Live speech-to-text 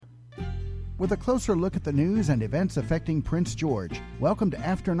with a closer look at the news and events affecting Prince George. Welcome to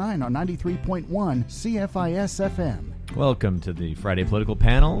After 9 on 93.1 CFIS FM. Welcome to the Friday Political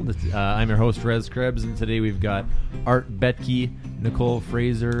Panel. I'm your host, Rez Krebs, and today we've got Art Betke, Nicole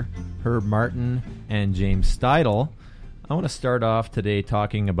Fraser, Herb Martin, and James Steidel. I want to start off today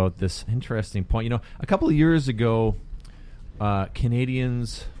talking about this interesting point. You know, a couple of years ago,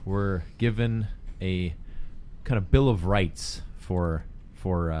 Canadians were given a kind of Bill of Rights for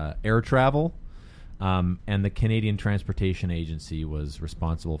air travel, and the Canadian Transportation Agency was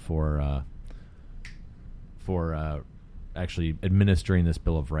responsible for actually administering this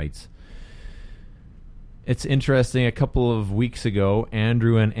Bill of Rights. It's interesting. A couple of weeks ago,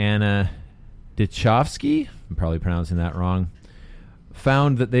 Andrew and Anna Ditchovsky, I'm probably pronouncing that wrong,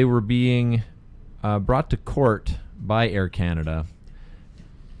 found that they were being brought to court by Air Canada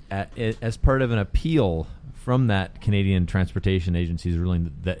as part of an appeal from that Canadian Transportation Agency's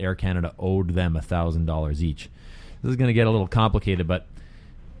ruling that Air Canada owed them $1,000 each. This is going to get a little complicated, but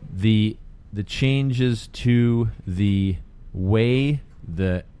the changes to the way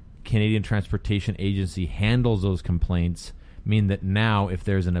the Canadian Transportation Agency handles those complaints mean that now if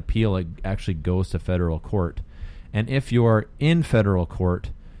there's an appeal, it actually goes to federal court. And if you're in federal court,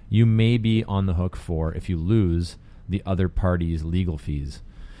 you may be on the hook for, if you lose, the other party's legal fees.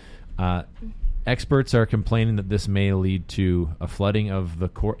 Experts are complaining that this may lead to a flooding of the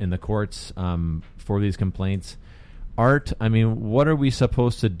court in the courts for these complaints. Art, I mean, what are we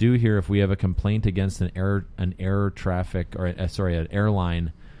supposed to do here if we have a complaint against an airline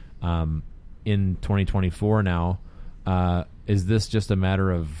in 2024 now? Is this just a matter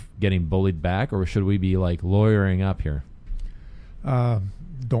of getting bullied back, or should we be like lawyering up here?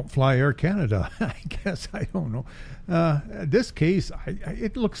 Don't fly Air Canada, I guess. I don't know. This case,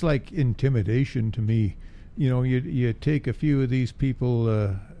 it looks like intimidation to me. You know, you take a few of these people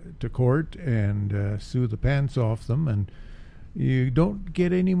to court and sue the pants off them, and you don't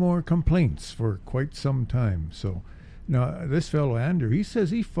get any more complaints for quite some time. So now this fellow Andrew, he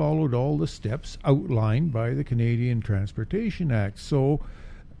says he followed all the steps outlined by the Canadian Transportation Act, so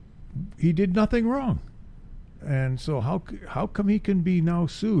he did nothing wrong. And so how come he can be now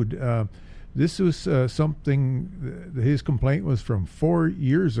sued? This was something, his complaint was from 4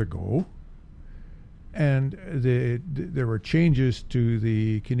 years ago, and there were changes to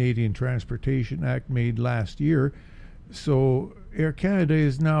the Canadian Transportation Act made last year. So Air Canada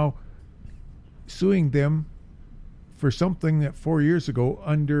is now suing them for something that 4 years ago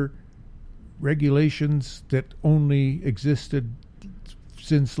under regulations that only existed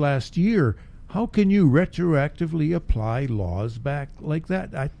since last year. How can you retroactively apply laws back like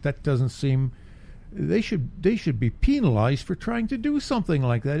that? That doesn't seem. They should be penalized for trying to do something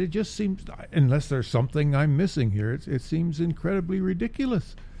like that. It just seems, unless there's something I'm missing here, it seems incredibly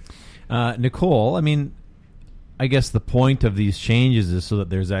ridiculous. Nicole, I mean, I guess the point of these changes is so that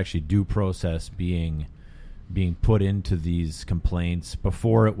there's actually due process being put into these complaints.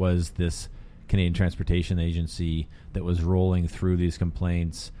 Before, it was this Canadian Transportation Agency that was rolling through these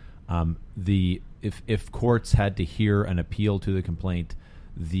complaints. If courts had to hear an appeal to the complaint,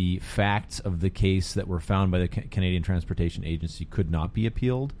 the facts of the case that were found by the Canadian Transportation Agency could not be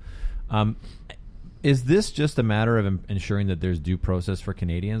appealed. Is this just a matter of ensuring that there's due process for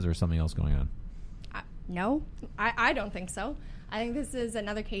Canadians, or something else going on? No, I don't think so. I think this is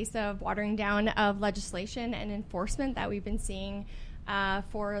another case of watering down of legislation and enforcement that we've been seeing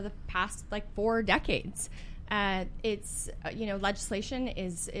for the past 4 decades. It's legislation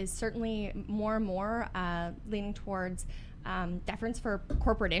is certainly more and more leaning towards deference for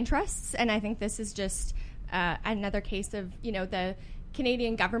corporate interests, and I think this is just another case of the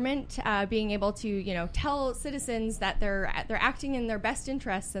Canadian government being able to tell citizens that they're acting in their best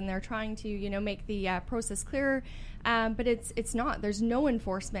interests and they're trying to make the process clearer, but it's not. There's no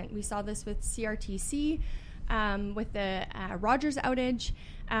enforcement. We saw this with CRTC, with the Rogers outage,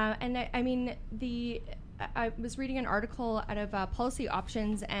 and I was reading an article out of Policy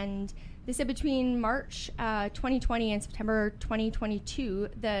Options, and they said between March 2020 and September 2022,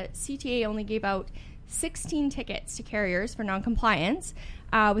 the CTA only gave out 16 tickets to carriers for noncompliance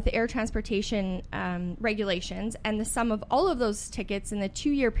with the air transportation regulations, and the sum of all of those tickets in the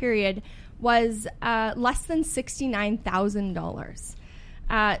 2-year period was less than $69,000.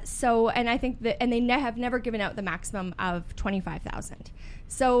 And I think that, and they have never given out the maximum of $25,000.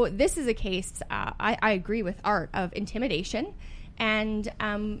 So this is a case, I agree with Art, of intimidation, and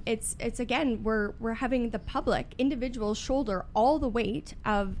it's again we're having the public, individuals, shoulder all the weight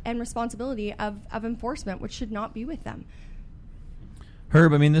of and responsibility of enforcement, which should not be with them.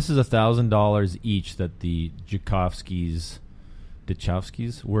 Herb, I mean, this is $1,000 each that the Ditchovskys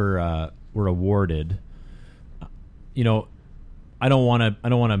Ditchovskys were awarded. You know, I don't want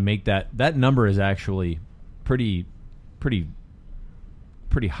to make that number is actually pretty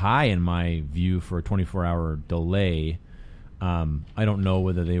high in my view for a 24-hour delay. I don't know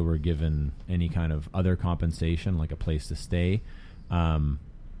whether they were given any kind of other compensation, like a place to stay.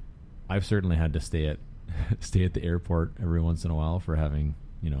 I've certainly had to stay at the airport every once in a while for having,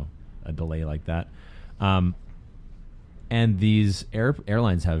 a delay like that. And these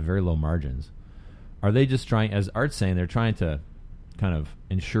airlines have very low margins. Are they just trying, as Art's saying, they're trying to kind of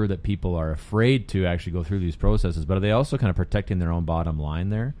ensure that people are afraid to actually go through these processes, but are they also kind of protecting their own bottom line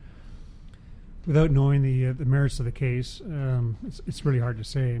there? Without knowing the merits of the case, it's really hard to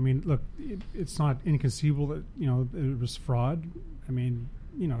say. I mean, look, it's not inconceivable that it was fraud. I mean,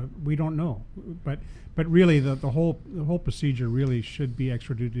 we don't know, but really the whole procedure really should be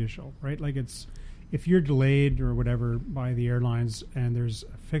extrajudicial, right? Like if you're delayed or whatever by the airlines and there's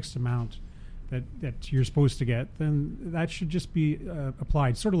a fixed amount that you're supposed to get, then that should just be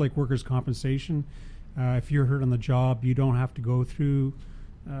applied. Sort of like workers' compensation. If you're hurt on the job, you don't have to go through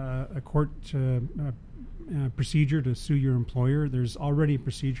a court procedure to sue your employer. There's already a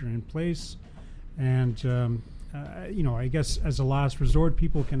procedure in place, and I guess as a last resort,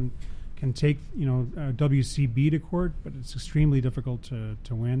 people can take WCB to court, but it's extremely difficult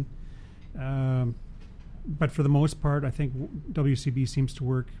to win. But for the most part, I think WCB seems to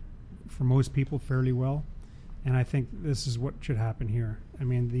work for most people fairly well, and I think this is what should happen here. I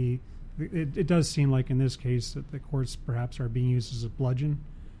mean, it does seem like in this case that the courts perhaps are being used as a bludgeon,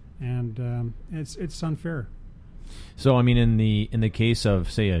 and it's unfair. So, I mean, in the case of,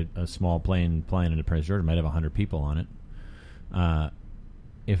 say, a small plane flying into Prince George might have 100 people on it.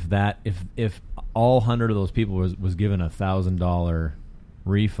 If all 100 of those people was given $1,000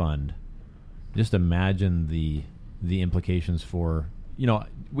 refund, just imagine the implications for,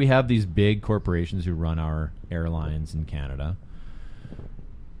 we have these big corporations who run our airlines in Canada.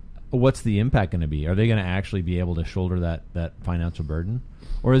 What's the impact going to be? Are they going to actually be able to shoulder that financial burden?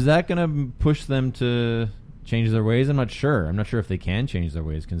 Or is that going to push them to change their ways? I'm not sure. I'm not sure if they can change their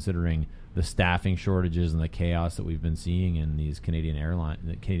ways, considering the staffing shortages and the chaos that we've been seeing in these Canadian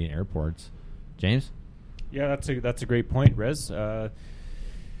airports. James? Yeah, that's a great point, Rez.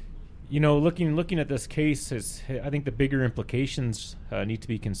 Looking at this case, I think the bigger implications need to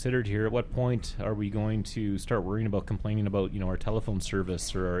be considered here. At what point are we going to start worrying about complaining about our telephone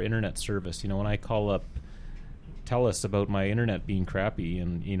service or our internet service? When I call up TELUS about my internet being crappy,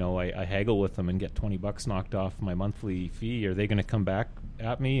 and I haggle with them and get $20 knocked off my monthly fee, are they going to come back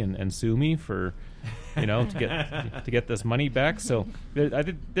at me and sue me for to get this money back? So I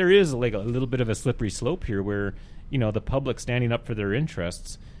think there is like a little bit of a slippery slope here, where the public standing up for their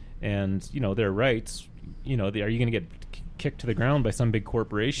interests and their rights, are you going to get kicked to the ground by some big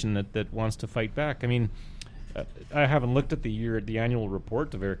corporation that wants to fight back? I mean, I haven't looked at the annual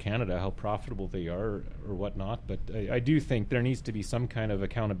report of Air Canada, how profitable they are or whatnot, but I do think there needs to be some kind of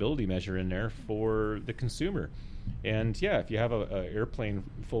accountability measure in there for the consumer. And yeah, if you have a airplane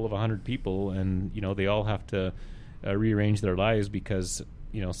full of 100 people and they all have to rearrange their lives because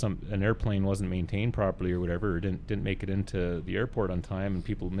an airplane wasn't maintained properly or whatever, or didn't make it into the airport on time, and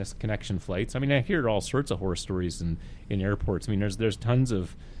people miss connection flights. I mean, I hear all sorts of horror stories in airports. I mean, there's tons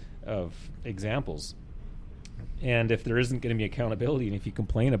of examples. And if there isn't going to be accountability, and if you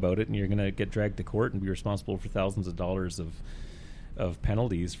complain about it, and you're going to get dragged to court and be responsible for thousands of dollars of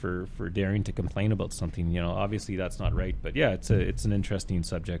penalties for daring to complain about something, obviously that's not right. But yeah, it's an interesting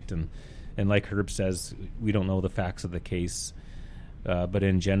subject, and like Herb says, we don't know the facts of the case. But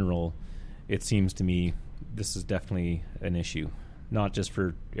in general, it seems to me this is definitely an issue, not just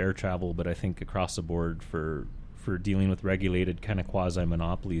for air travel, but I think across the board for dealing with regulated kind of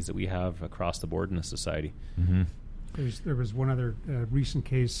quasi-monopolies that we have across the board in the society. Mm-hmm. There was one other recent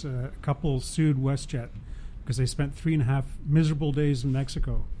case. A couple sued WestJet because they spent 3.5 miserable days in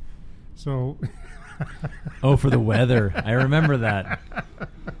Mexico. So... Oh, for the weather. I remember that.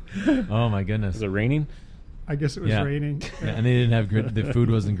 Oh, my goodness. Is it raining? I guess it was raining. Yeah, and they didn't have the food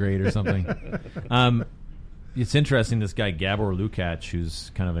wasn't great or something. It's interesting, this guy Gabor Lukács,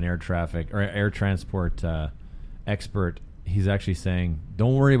 who's kind of an air transport expert, he's actually saying,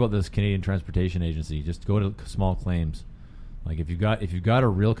 don't worry about this Canadian Transportation Agency, just go to small claims. Like if you've got a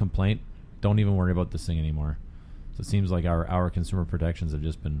real complaint, don't even worry about this thing anymore. So it seems like our consumer protections have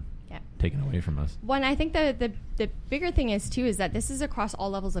just been taken away from us. One, I think the bigger thing is too is that this is across all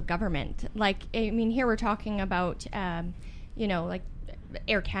levels of government. Like, I mean, here we're talking about like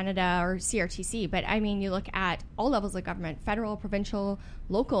Air Canada or CRTC, but I mean, you look at all levels of government, federal, provincial,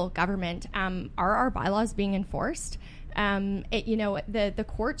 local government. Are our bylaws being enforced? The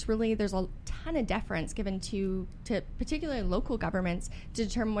courts really, there's a ton of deference given to particularly local governments to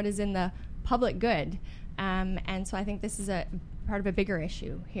determine what is in the public good. And so I think this is a part of a bigger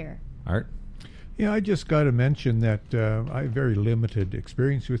issue here. Art? Yeah, I just got to mention that I have very limited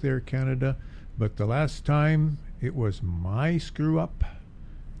experience with Air Canada, but the last time it was my screw up,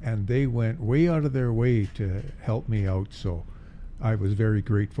 and they went way out of their way to help me out, so I was very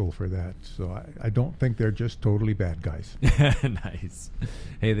grateful for that. So I don't think they're just totally bad guys. Nice.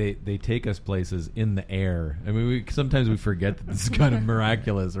 Hey, they take us places in the air. I mean, sometimes we forget that this is kind of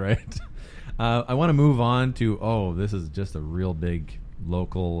miraculous, right? I want to move on to, this is just a real big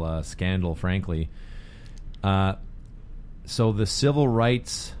local scandal, frankly. So the civil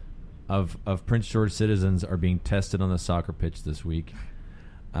rights of Prince George citizens are being tested on the soccer pitch this week.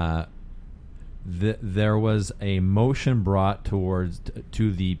 There was a motion brought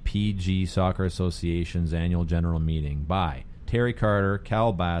to the PG Soccer Association's annual general meeting by Terry Carter,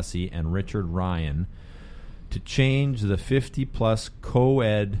 Cal Bassi, and Richard Ryan to change the 50-plus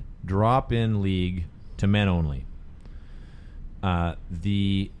co-ed drop-in league to men only.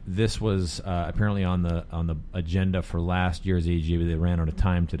 This was apparently on the agenda for last year's AGA, but they ran out of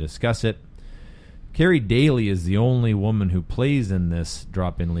time to discuss it. Carrie Daly is the only woman who plays in this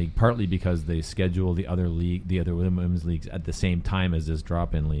drop-in league, partly because they schedule the other women's leagues at the same time as this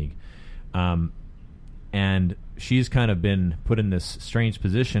drop-in league. And she's kind of been put in this strange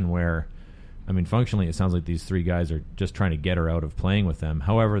position where, I mean, functionally it sounds like these three guys are just trying to get her out of playing with them.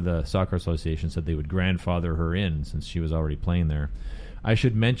 However, the Soccer Association said they would grandfather her in since she was already playing there. I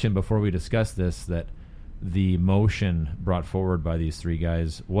should mention before we discuss this that the motion brought forward by these three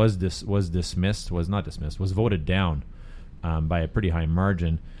guys was voted down by a pretty high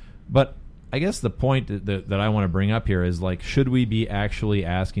margin. But I guess the point that I want to bring up here is, like, should we be actually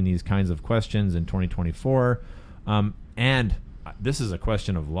asking these kinds of questions in 2024? And this is a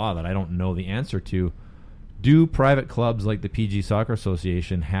question of law that I don't know the answer to. Do private clubs like the PG Soccer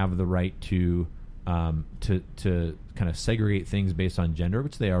Association have the right to kind of segregate things based on gender,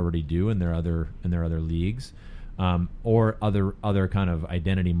 which they already do in their other leagues, or other kind of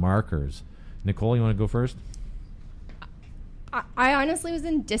identity markers? Nicole, you want to go first? I honestly was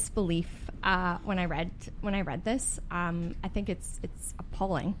in disbelief when I read this. I think it's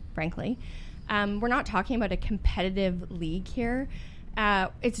appalling, frankly. We're not talking about a competitive league here.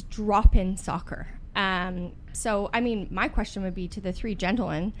 It's drop-in soccer. So, I mean, my question would be to the three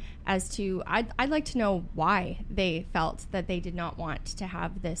gentlemen as to, I'd like to know why they felt that they did not want to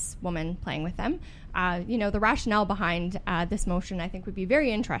have this woman playing with them. The rationale behind this motion, I think, would be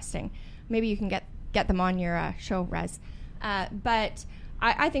very interesting. Maybe you can get them on your show, Rez. But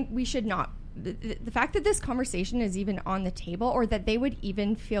I think we should not. The fact that this conversation is even on the table, or that they would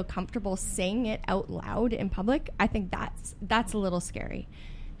even feel comfortable saying it out loud in public, I think that's a little scary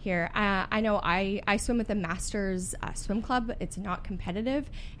here. I know I swim with the Masters Swim Club. It's not competitive,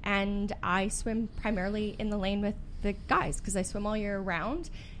 and I swim primarily in the lane with the guys because I swim all year round.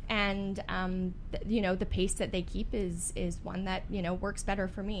 And the pace that they keep is one that works better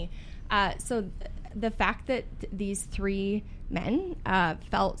for me. So the fact that these three men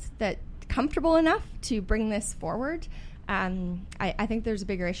felt that comfortable enough to bring this forward, I think there's a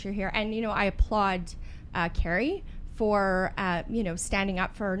bigger issue here. And I applaud Carrie for standing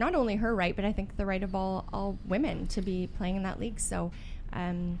up for not only her right, but I think the right of all women to be playing in that league. So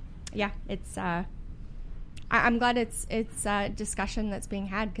it's I'm glad it's a discussion that's being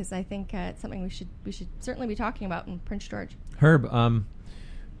had, because I think it's something we should certainly be talking about in Prince George. Herb,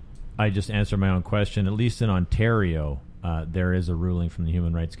 I just answered my own question. At least in Ontario, there is a ruling from the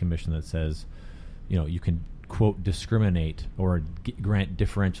Human Rights Commission that says, you can, quote, discriminate or grant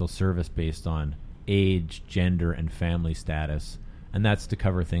differential service based on age, gender, and family status, and that's to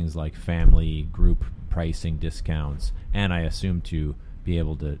cover things like family group pricing discounts, and I assume to be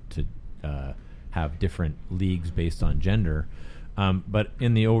able to have different leagues based on gender. But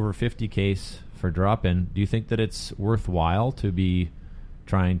in the over 50 case for drop-in, do you think that it's worthwhile to be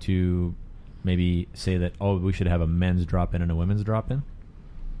trying to maybe say that, we should have a men's drop-in and a women's drop-in?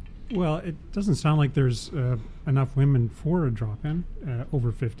 Well, it doesn't sound like there's enough women for a drop-in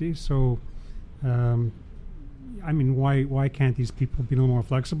over 50. So, I mean, why can't these people be a little more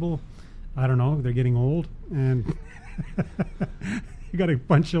flexible? I don't know. They're getting old, and you got a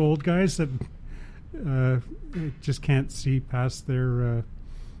bunch of old guys that just can't see past their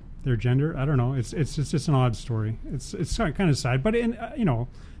gender. I don't know. It's just an odd story. It's kind of sad, but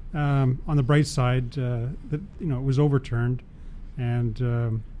on the bright side, it was overturned,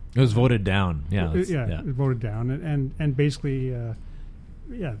 and it was voted down. Yeah, it voted down, and basically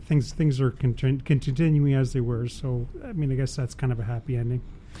things are continuing as they were. So I mean, I guess that's kind of a happy ending.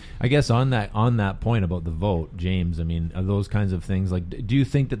 I guess on that point about the vote, James, I mean, are those kinds of things, like, do you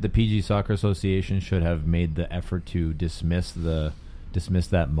think that the PG Soccer Association should have made the effort to dismiss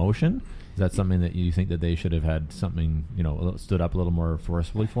that motion? Is that something that you think that they should have had something, stood up a little more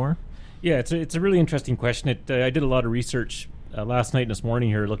forcefully for? Yeah, it's a really interesting question. I did a lot of research last night and this morning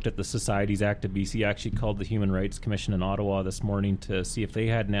here, looked at the Societies Act of BC, actually called the Human Rights Commission in Ottawa this morning to see if they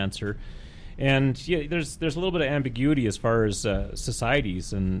had an answer. And yeah, there's a little bit of ambiguity as far as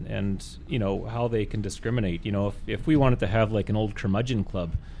societies and how they can discriminate. If we wanted to have like an old curmudgeon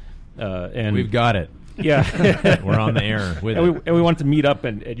club, and we've got it. Yeah, we're on the air with and we wanted to meet up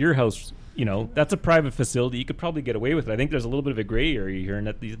at your house. That's a private facility. You could probably get away with it. I think there's a little bit of a gray area here, and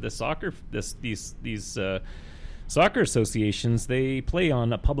that these soccer associations, they play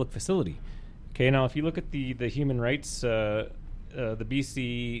on a public facility. Okay, now if you look at the human rights. The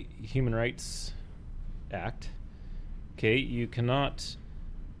BC Human Rights Act. Okay, you cannot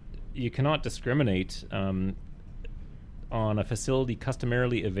discriminate on a facility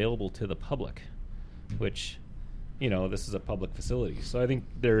customarily available to the public, which this is a public facility. So I think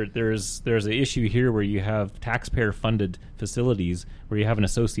there's an issue here where you have taxpayer funded facilities where you have an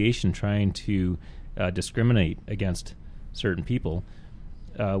association trying to discriminate against certain people,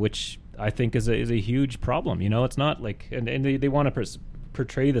 which I think is a huge problem. It's not like, and they want to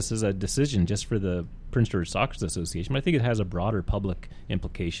portray this as a decision just for the Prince George Soccer Association, but I think it has a broader public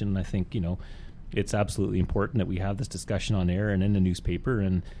implication. I think it's absolutely important that we have this discussion on air and in the newspaper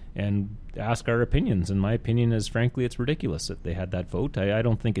and ask our opinions. And my opinion is, frankly, it's ridiculous that they had that vote. I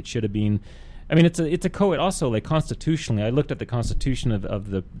don't think it should have been. I mean, it's a co-ed also, like constitutionally. I looked at the constitution of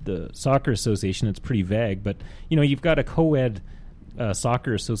the Soccer Association. It's pretty vague, but you've got a co-ed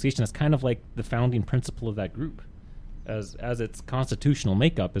soccer association. That's kind of like the founding principle of that group, as its constitutional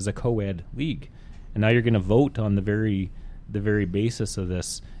makeup is a co-ed league. And now you're going to vote on the very basis of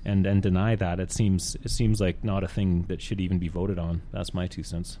this and deny that. It seems like not a thing that should even be voted on. That's my 2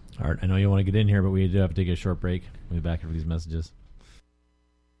 cents. Art, I know you want to get in here, but we do have to take a short break. We'll be back after these messages.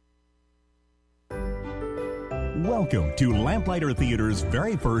 Welcome to Lamplighter Theater's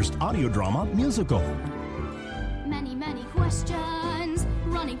very first audio drama musical. Many, many questions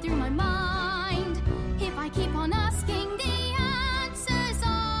running through my mind. If I keep on asking, the answers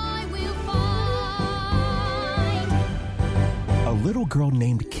I will find. A little girl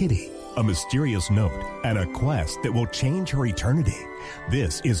named Kitty, a mysterious note, and a quest that will change her eternity.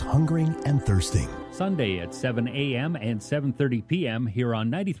 This is Hungering and Thirsting. Sunday at 7 a.m. and 7:30 p.m. here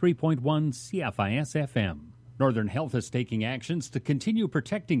on 93.1 CFIS FM. Northern Health is taking actions to continue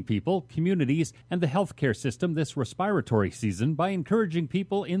protecting people, communities, and the healthcare system this respiratory season by encouraging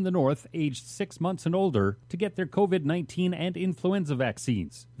people in the North aged 6 months and older to get their COVID-19 and influenza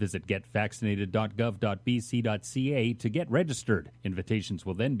vaccines. Visit getvaccinated.gov.bc.ca to get registered. Invitations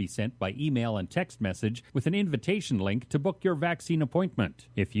will then be sent by email and text message with an invitation link to book your vaccine appointment.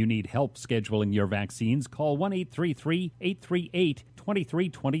 If you need help scheduling your vaccines, call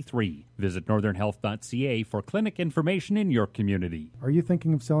 1-833-838-2323. Visit northernhealth.ca for clinic information in your community. Are you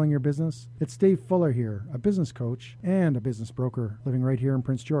thinking of selling your business? It's Dave Fuller here, a business coach and a business broker living right here in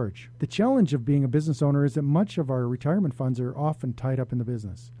Prince George. The challenge of being a business owner is that much of our retirement funds are often tied up in the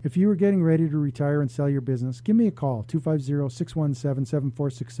business. If you are getting ready to retire and sell your business, give me a call,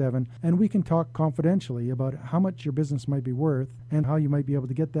 250-617-7467, and we can talk confidentially about how much your business might be worth and how you might be able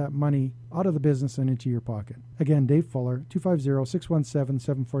to get that money out of the business and into your pocket. Again, Dave Fuller,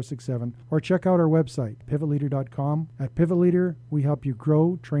 250-617-7467, or check out our website, pivotleader.com. At Pivot Leader, we help you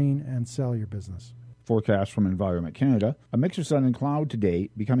grow, train, and sell your business. Forecast from Environment Canada. A mix of sun and cloud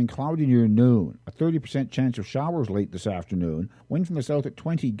today, becoming cloudy near noon. A 30% chance of showers late this afternoon. Wind from the south at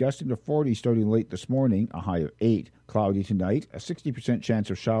 20, gusting to 40 starting late this morning, a high of 8. Cloudy tonight, a 60%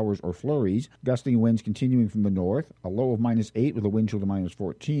 chance of showers or flurries. Gusting winds continuing from the north, a low of -8 with a wind chill to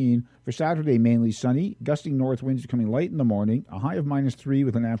 -14. For Saturday, mainly sunny. Gusting north winds becoming light in the morning, a high of -3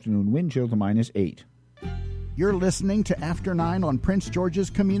 with an afternoon wind chill to -8. You're listening to After 9 on Prince George's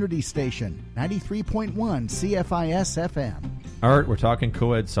Community Station, 93.1 CFIS FM. Art, we're talking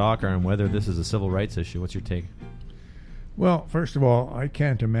co-ed soccer and whether this is a civil rights issue. What's your take? Well, first of all, I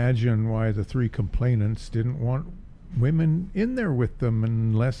can't imagine why the three complainants didn't want women in there with them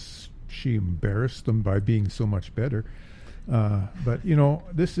unless she embarrassed them by being so much better. But, you know,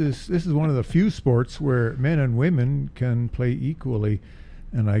 this is one of the few sports where men and women can play equally.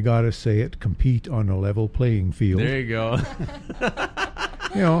 And I got to say it, compete on a level playing field. There you go.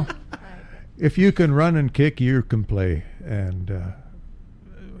 You know, if you can run and kick, you can play. And,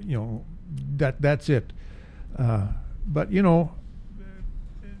 you know, that's it. But, you know,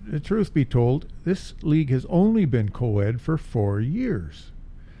 the truth be told, this league has only been co-ed for 4 years.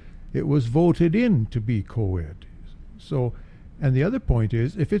 It was voted in to be co-ed. So, and the other point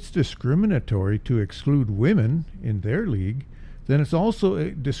is, if it's discriminatory to exclude women in their league, then it's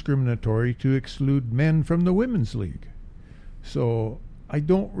also discriminatory to exclude men from the women's league. So I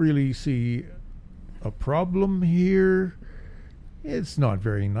don't really see a problem here. It's not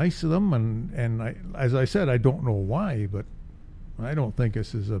very nice of them, and I, as I said, I don't know why, but I don't think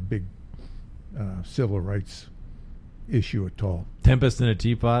this is a big civil rights issue at all. Tempest in a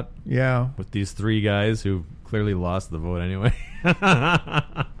teapot. Yeah, with these three guys who clearly lost the vote anyway.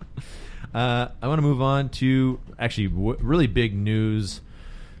 I want to move on to actually really big news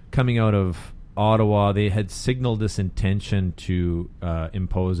coming out of Ottawa. They had signaled this intention to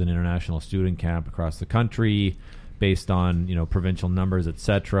impose an international student cap across the country based on provincial numbers,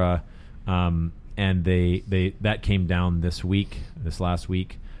 etc. And they that came down this last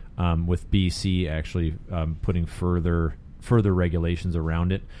week, with BC actually putting further regulations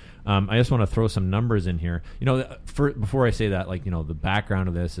around it. I just want to throw some numbers in here. Before I say that, the background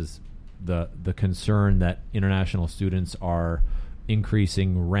of this is the concern that international students are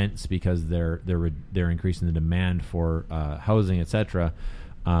increasing rents because they're increasing the demand for housing, etc.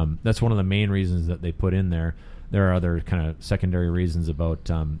 That's one of the main reasons that they put in there. There are other kind of secondary reasons about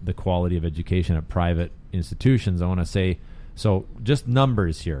the quality of education at private institutions. I want to say, so just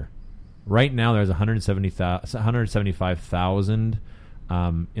numbers here. Right now, there's 175,000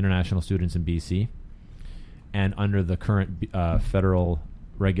 international students in BC, and under the current federal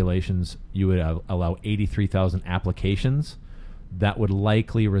regulations, you would allow 83,000 applications. That would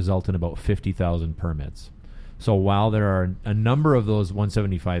likely result in about 50,000 permits. So while there are a number of those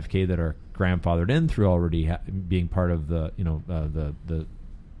 175K that are grandfathered in through already being part of the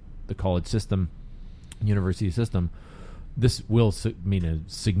college system, university system, this will mean a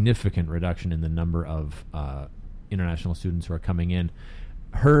significant reduction in the number of international students who are coming in.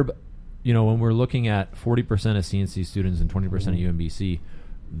 Herb, when we're looking at 40% of CNC students and 20% of UNBC,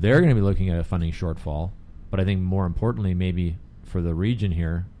 they're going to be looking at a funding shortfall. But I think more importantly, maybe for the region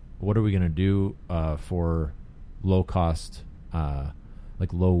here, what are we going to do for low-cost,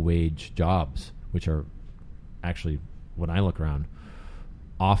 low-wage jobs, which are actually, when I look around,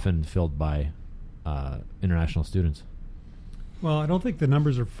 often filled by international students? Well, I don't think the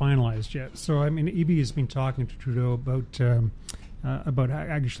numbers are finalized yet. So, I mean, EB has been talking to Trudeau about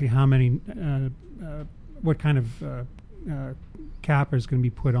actually how many, what kind of cap is going to be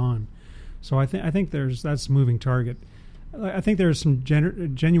put on. So I think that's a moving target. I think there's some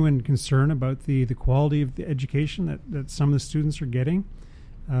genuine concern about the quality of the education that some of the students are getting.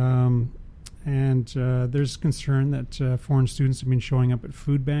 And there's concern that foreign students have been showing up at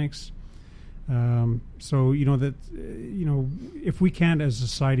food banks. So if we can't as a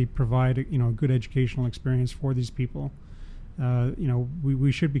society provide a good educational experience for these people,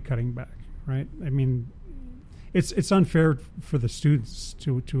 we should be cutting back, right? I mean, it's unfair for the students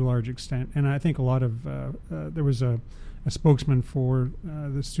to a large extent, and I think a lot of there was a spokesman for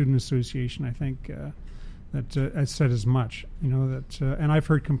the student association, I think, that has said as much. And I've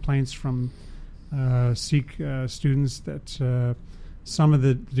heard complaints from Sikh students that some of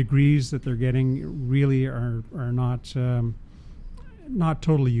the degrees that they're getting really are not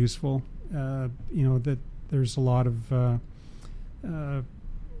totally useful. That there's a lot of I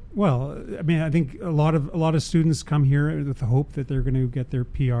think a lot of students come here with the hope that they're going to get their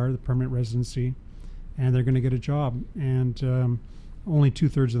PR, the permanent residency, and they're going to get a job, and only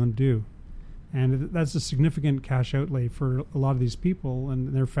 2/3 of them do. And that's a significant cash outlay for a lot of these people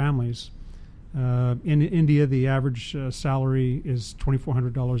and their families. In India, the average salary is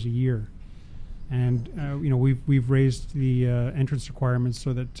 $2,400 a year, and we've raised the entrance requirements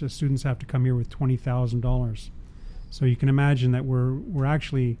so that students have to come here with $20,000. So you can imagine that we're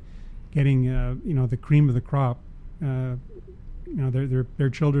actually getting the cream of the crop. Their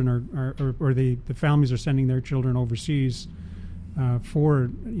children or the families are sending their children overseas for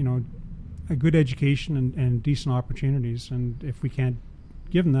a good education and decent opportunities. And if we can't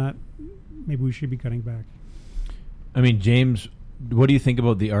give them that, maybe we should be cutting back. I mean, James, what do you think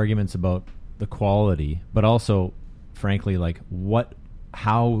about the arguments about the quality, but also, frankly,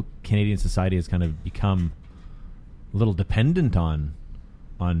 how Canadian society has kind of become a little dependent on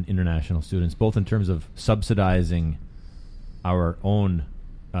international students, both in terms of subsidizing our own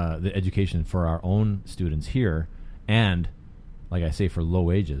the education for our own students here, and, like I say, for low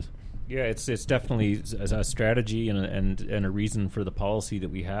wages? Yeah, it's definitely a strategy and a reason for the policy that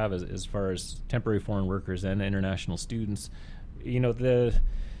we have as far as temporary foreign workers and international students.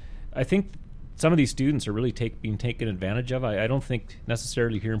 I think some of these students are really being taken advantage of. I don't think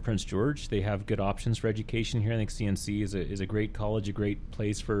necessarily here in Prince George they have good options for education here. I think CNC is a great college, a great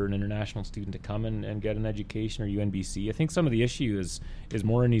place for an international student to come and get an education, or UNBC. I think some of the issue is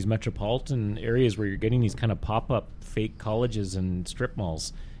more in these metropolitan areas where you're getting these kind of pop-up fake colleges and strip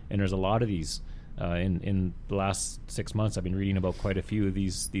malls, and there's a lot of these. In the last 6 months, I've been reading about quite a few of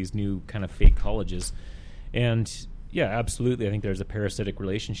these new kind of fake colleges, and yeah, absolutely. I think there's a parasitic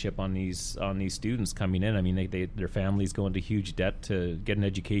relationship on these students coming in. I mean, their families go into huge debt to get an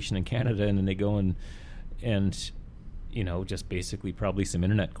education in Canada, and then they go and just basically probably some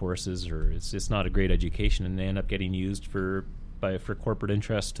internet courses, or it's just not a great education, and they end up getting used for corporate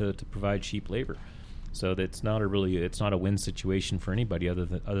interests to provide cheap labor. So that's not a win situation for anybody other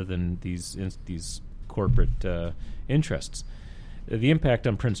than these corporate interests. The impact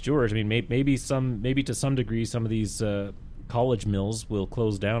on Prince George, I mean, maybe to some degree, some of these college mills will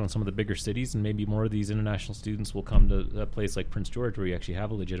close down in some of the bigger cities, and maybe more of these international students will come to a place like Prince George where you actually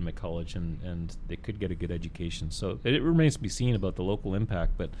have a legitimate college and they could get a good education. So it remains to be seen about the local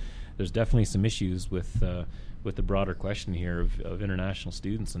impact, but there's definitely some issues with the broader question here of international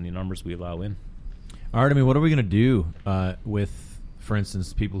students and the numbers we allow in. All right, I mean, what are we going to do with, for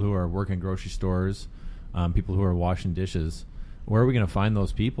instance, people who are working in grocery stores, people who are washing dishes? Where are we going to find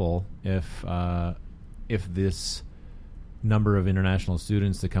those people if this number of international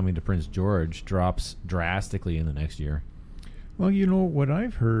students that coming to Prince George drops drastically in the next year? Well, what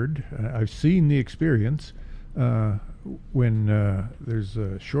I've heard, I've seen the experience when there's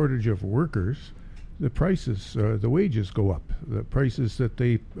a shortage of workers, the prices, the wages go up. The prices that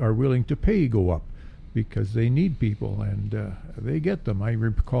they are willing to pay go up, because they need people, and they get them. I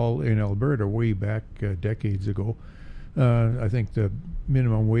recall in Alberta way back decades ago, I think the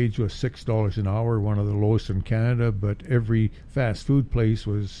minimum wage was $6 an hour, one of the lowest in Canada, but every fast food place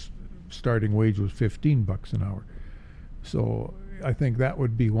starting wage was $15 an hour. So I think that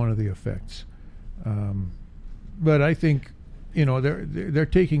would be one of the effects. But I think, they're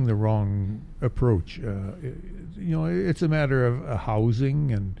taking the wrong approach. It's a matter of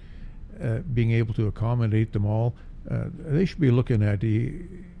housing and being able to accommodate them all. They should be looking at the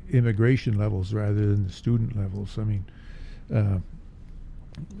immigration levels rather than the student levels. I mean,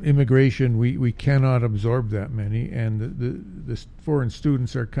 immigration, we cannot absorb that many, and the foreign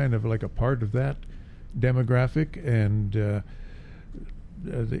students are kind of like a part of that demographic, and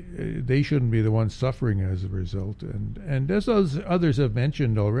they shouldn't be the ones suffering as a result. And as others have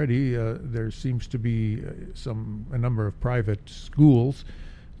mentioned already, there seems to be a number of private schools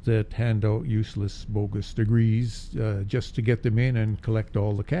that hand out useless, bogus degrees just to get them in and collect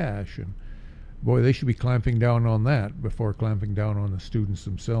all the cash. And boy, they should be clamping down on that before clamping down on the students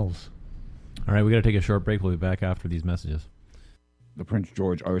themselves. All right, we got to take a short break. We'll be back after these messages. The Prince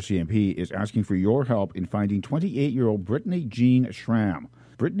George RCMP is asking for your help in finding 28-year-old Brittany Jean Schramm.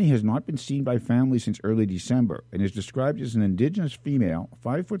 Brittany has not been seen by family since early December and is described as an Indigenous female,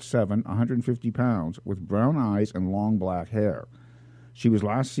 5'7", 150 pounds, with brown eyes and long black hair. She was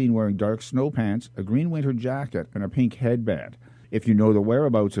last seen wearing dark snow pants, a green winter jacket, and a pink headband. If you know the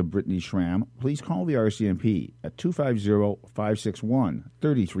whereabouts of Brittany Schramm, please call the RCMP at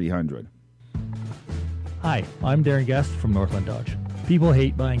 250-561-3300. Hi, I'm Darren Guest from Northland Dodge. People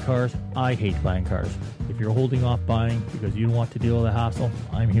hate buying cars. I hate buying cars. If you're holding off buying because you don't want to deal with the hassle,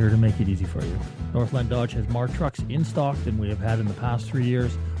 I'm here to make it easy for you. Northland Dodge has more trucks in stock than we have had in the past 3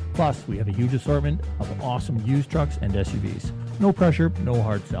 years. Plus, we have a huge assortment of awesome used trucks and SUVs. No pressure, no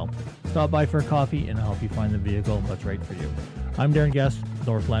hard sell. Stop by for a coffee and I'll help you find the vehicle that's right for you. I'm Darren Guest,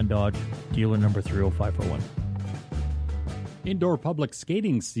 Northland Dodge, dealer number 30541. Indoor public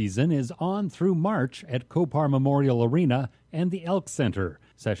skating season is on through March at Copar Memorial Arena and the Elk Center.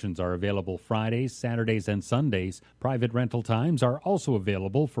 Sessions are available Fridays, Saturdays, and Sundays. Private rental times are also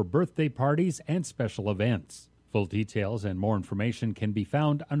available for birthday parties and special events. Full details and more information can be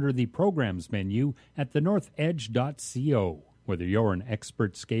found under the programs menu at thenorthedge.co. Whether you're an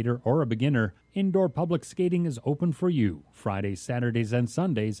expert skater or a beginner, indoor public skating is open for you Fridays, Saturdays, and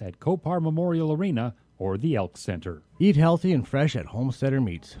Sundays at Copar Memorial Arena or the Elk Center. Eat healthy and fresh at Homesteader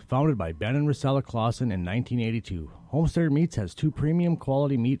Meats. Founded by Ben and Rosella Clausen in 1982, Homesteader Meats has 2 premium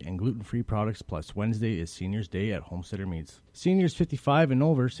quality meat and gluten-free products, plus Wednesday is Seniors Day at Homesteader Meats. Seniors 55 and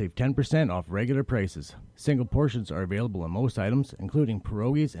over save 10% off regular prices. Single portions are available in most items, including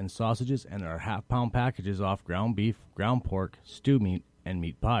pierogies and sausages, and there are half-pound packages off ground beef, ground pork, stew meat, and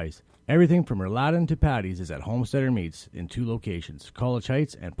meat pies. Everything from rouladen to patties is at Homesteader Meats in 2 locations, College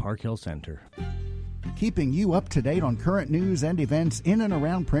Heights and Park Hill Center. Keeping you up to date on current news and events in and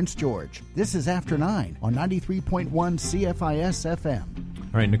around Prince George. This is After 9 on 93.1 CFIS FM.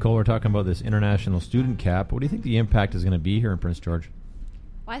 All right, Nicole, we're talking about this international student cap. What do you think the impact is going to be here in Prince George?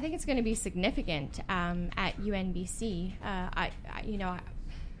 Well, I think it's going to be significant at UNBC.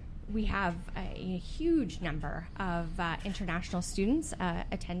 We have a huge number of international students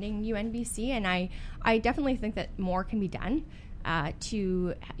attending UNBC, and I definitely think that more can be done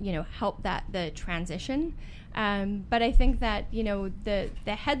to help the transition. But I think that the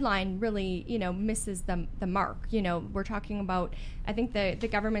headline really misses the mark. We're talking about, I think the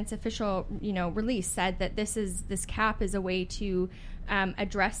government's official release said that this cap is a way to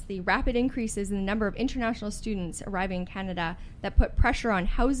address the rapid increases in the number of international students arriving in Canada that put pressure on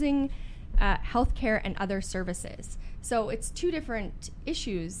housing, healthcare, and other services. So it's two different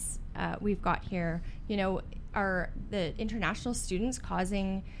issues we've got here. Are the international students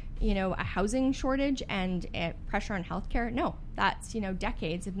causing a housing shortage and pressure on healthcare? No, that's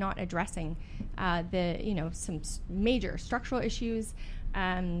decades of not addressing some major structural issues,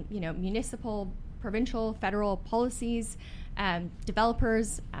 municipal, provincial, federal policies,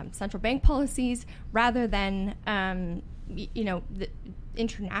 developers, central bank policies, rather than the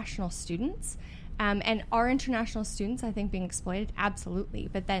international students. And are international students, I think, being exploited? Absolutely.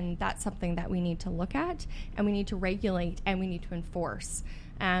 But then that's something that we need to look at, and we need to regulate, and we need to enforce.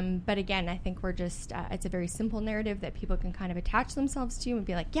 But again, I think we're just, it's a very simple narrative that people can kind of attach themselves to and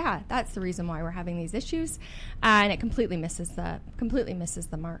be like, yeah, that's the reason why we're having these issues. And it completely misses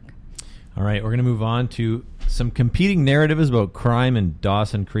the mark. All right, we're going to move on to some competing narratives about crime in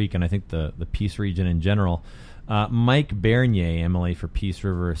Dawson Creek, and I think the Peace region in general. Mike Bernier, MLA for Peace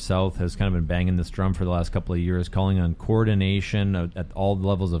River South, has kind of been banging this drum for the last couple of years, calling on coordination at all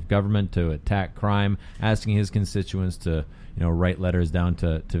levels of government to attack crime, asking his constituents to write letters down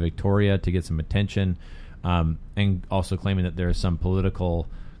to Victoria to get some attention, and also claiming that there's some political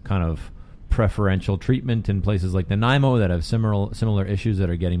kind of preferential treatment in places like Nanaimo that have similar issues that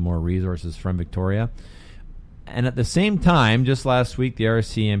are getting more resources from Victoria. And at the same time, just last week, the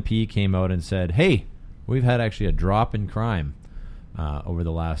RCMP came out and said, hey, we've had actually a drop in crime over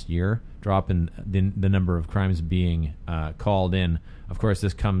the last year, drop in the number of crimes being called in. Of course,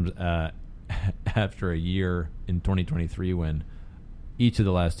 this comes after a year in 2023 when each of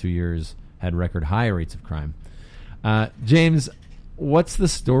the last 2 years had record high rates of crime. James, what's the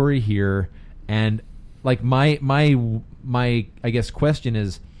story here? And like my I guess question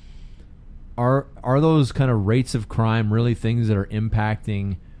is, are those kind of rates of crime really things that are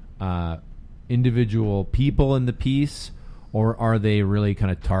impacting individual people in the piece, or are they really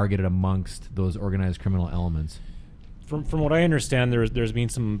kind of targeted amongst those organized criminal elements? From what I understand, there's been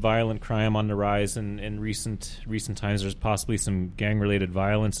some violent crime on the rise in recent times. There's possibly some gang-related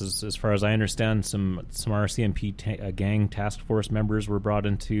violence. As far as I understand, some RCMP gang task force members were brought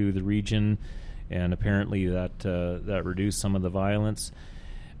into the region, and apparently that reduced some of the violence.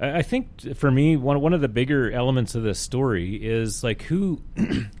 I think for me, one of the bigger elements of this story is like who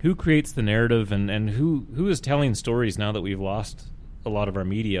creates the narrative and who is telling stories now that we've lost a lot of our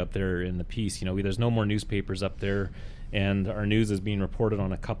media up there in the piece. There's no more newspapers up there, and our news is being reported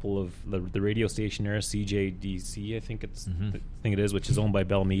on a couple of the radio station there, CJDC, I think it is, which is owned by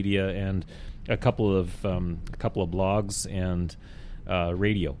Bell Media, and a couple of blogs and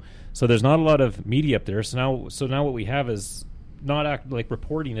radio. So there's not a lot of media up there. So now what we have is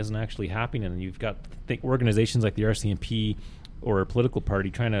reporting isn't actually happening, and you've got organizations like the RCMP or a political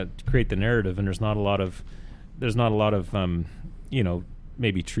party trying to create the narrative, and there's not a lot of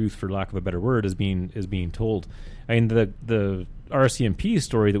maybe truth, for lack of a better word, is being told. I mean, the RCMP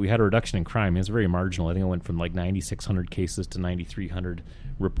story that we had a reduction in crime is very marginal. I think it went from like 9,600 cases to 9,300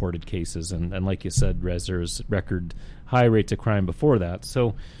 reported cases, and like you said, Rez, there's record high rates of crime before that.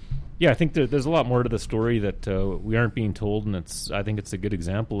 So yeah, I think there's a lot more to the story that we aren't being told, and I think it's a good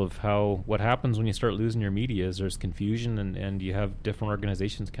example of what happens when you start losing your media. Is there's confusion, and you have different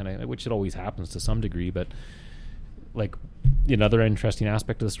organizations which it always happens to some degree, but like another interesting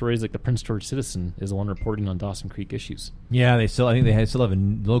aspect of the story is like the Prince George Citizen is the one reporting on Dawson Creek issues. Yeah, I think they still have a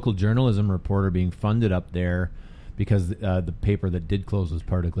local journalism reporter being funded up there because the paper that did close was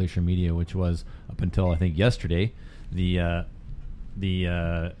part of Glacier Media, which was up until I think yesterday the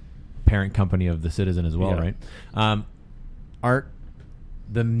parent company of the Citizen as well, right? Art,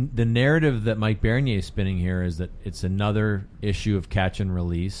 the narrative that Mike Bernier is spinning here is that it's another issue of catch and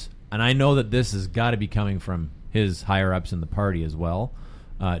release, and I know that this has got to be coming from his higher ups in the party as well.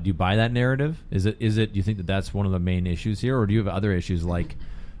 Do you buy that narrative? Is it? Do you think that that's one of the main issues here, or do you have other issues like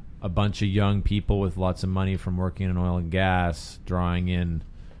a bunch of young people with lots of money from working in oil and gas drawing in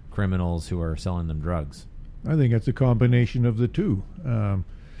criminals who are selling them drugs? I think it's a combination of the two.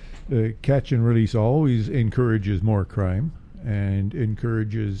 Catch and release always encourages more crime, and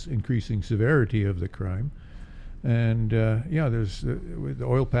encourages increasing severity of the crime. And there's the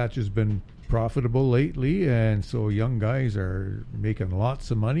oil patch has been profitable lately, and so young guys are making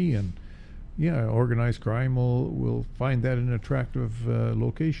lots of money, and organized crime will find that an attractive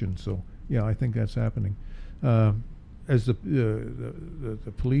location. So I think that's happening. As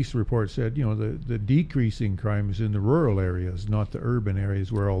the police report said, the decreasing crime is in the rural areas, not the urban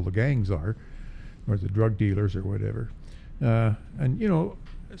areas where all the gangs are, or the drug dealers or whatever. And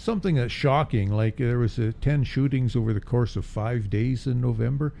something that's shocking, like there was 10 shootings over the course of 5 days in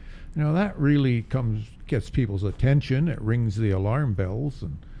November. That really gets people's attention. It rings the alarm bells,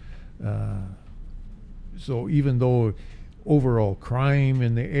 and so even though overall crime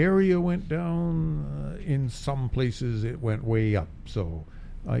in the area went down, in some places it went way up. So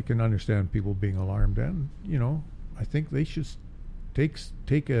I can understand people being alarmed, and I think they should take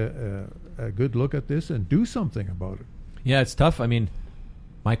a good look at this and do something about it. Yeah, it's tough. I mean,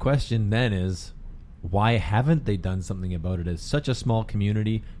 my question then is, why haven't they done something about it? It's such a small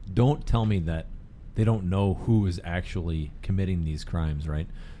community. Don't tell me that they don't know who is actually committing these crimes, right?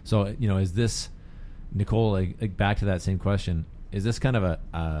 So, is this, Nicole, like back to that same question, is this kind of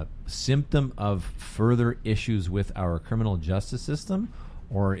a symptom of further issues with our criminal justice system?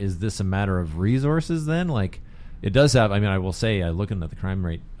 Or is this a matter of resources then? Like, it does have, I will say, looking at the crime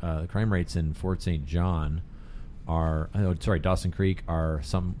rates in Fort St. John Dawson Creek are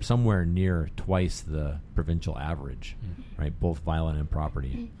somewhere near twice the provincial average, right? Both violent and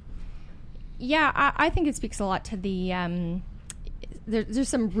property. Yeah, I think it speaks a lot to the there's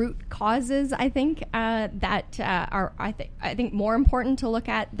some root causes, I think, that are I think more important to look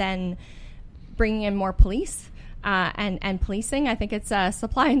at than bringing in more police and policing. I think it's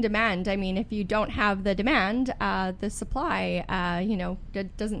supply and demand. I mean, if you don't have the demand, the supply,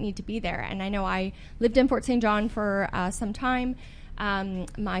 doesn't need to be there. And I know I lived in Fort St. John for some time.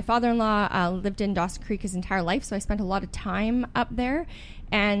 My father-in-law lived in Dawson Creek his entire life, so I spent a lot of time up there.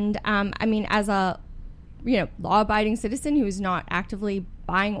 And as a law-abiding citizen who is not actively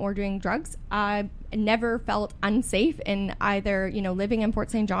buying or doing drugs, I never felt unsafe in either living in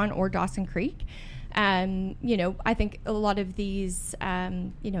Fort St. John or Dawson Creek. I think a lot of these, the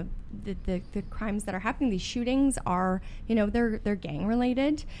crimes that are happening, these shootings are, they're gang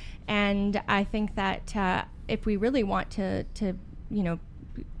related. And I think that if we really want to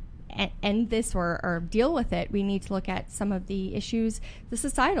end this or deal with it, we need to look at some of the issues, the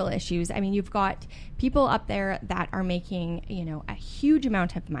societal issues. I mean, you've got people up there that are making, a huge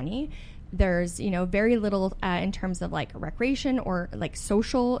amount of money. There's, very little in terms of like recreation or like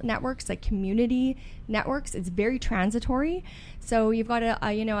social networks, like community networks. It's very transitory. So you've got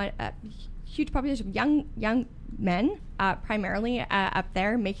a huge population of young men, primarily up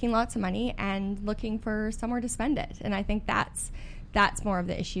there, making lots of money and looking for somewhere to spend it. And I think that's more of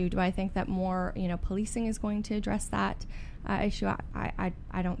the issue. Do I think that more, policing is going to address that issue? I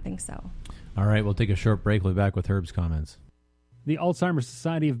don't think so. All right, we'll take a short break. We'll be back with Herb's comments. The Alzheimer's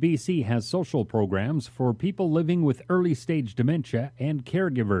Society of BC has social programs for people living with early-stage dementia and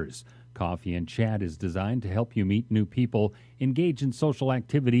caregivers. Coffee and Chat is designed to help you meet new people, engage in social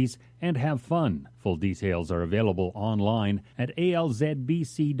activities, and have fun. Full details are available online at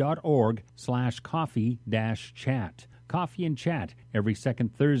alzbc.org/coffee-chat. Coffee and Chat every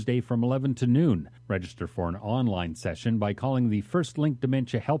second Thursday from 11 to noon. Register for an online session by calling the First Link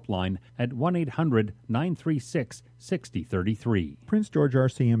Dementia Helpline at 1-800-936-6033. Prince George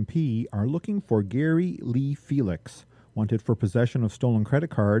RCMP are looking for Gary Lee Felix, wanted for possession of stolen credit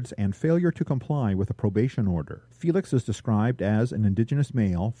cards and failure to comply with a probation order. Felix is described as an Indigenous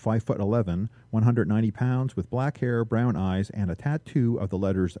male, 5'11", 190 pounds, with black hair, brown eyes, and a tattoo of the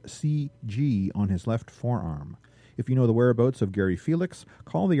letters CG on his left forearm. If you know the whereabouts of Gary Felix,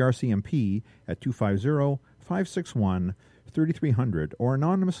 call the RCMP at 250-561-3300 or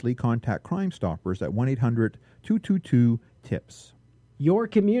anonymously contact Crime Stoppers at 1-800-222-TIPS. Your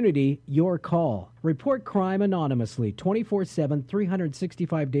community, your call. Report crime anonymously 24/7,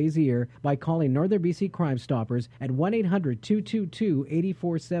 365 days a year by calling Northern BC Crime Stoppers at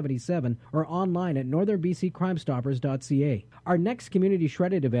 1-800-222-8477 or online at northernbccrimestoppers.ca. Our next Community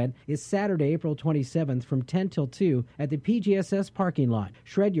Shredded event is Saturday, April 27th from 10 till 2 at the PGSS parking lot.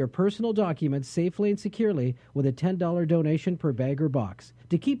 Shred your personal documents safely and securely with a $10 donation per bag or box.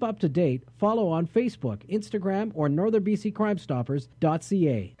 To keep up to date, follow on Facebook, Instagram, or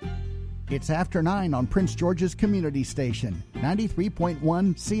northernbccrimestoppers.ca. It's after 9 on Prince George's Community Station,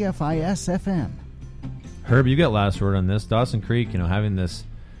 93.1 CFIS FM. Herb, you got last word on this. Dawson Creek, having this,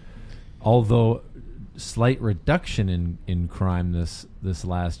 although slight reduction in crime this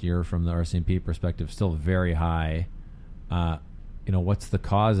last year from the RCMP perspective, still very high. what's the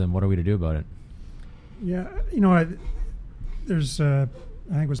cause and what are we to do about it? Yeah, there's I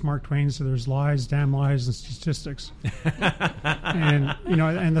think it was Mark Twain said there's lies, damn lies, and statistics. And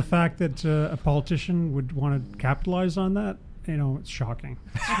and the fact that a politician would want to capitalize on that, it's shocking.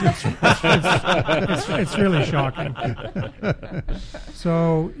 It's really shocking.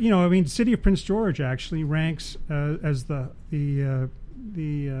 So City of Prince George actually ranks as the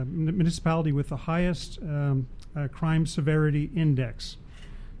municipality with the highest crime severity index.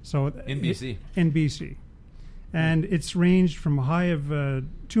 So in BC. In BC. And it's ranged from a high of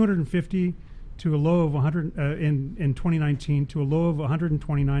 250 to a low of 100 in 2019 to a low of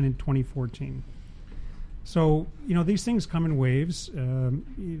 129 in 2014. So these things come in waves, I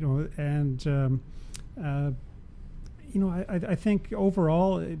think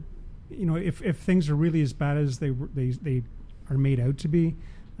overall, if things are really as bad as they are made out to be,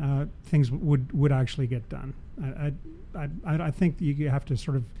 things would actually get done. I think you have to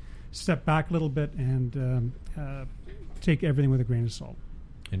sort of step back a little bit and take everything with a grain of salt.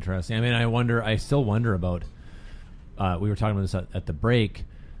 Interesting. I mean, I still wonder about, we were talking about this at the break,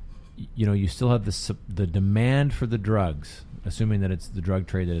 you still have the demand for the drugs, assuming that it's the drug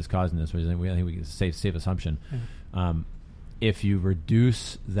trade that is causing this, which I think we can safe assumption. Yeah. If you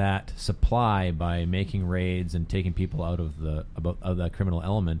reduce that supply by making raids and taking people out of that criminal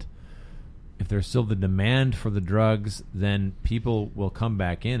element, if there's still the demand for the drugs, then people will come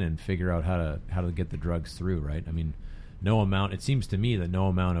back in and figure out how to get the drugs through, right? I mean, it seems to me that no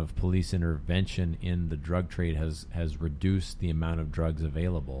amount of police intervention in the drug trade has reduced the amount of drugs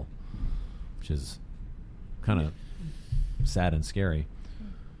available, which is kind of sad and scary.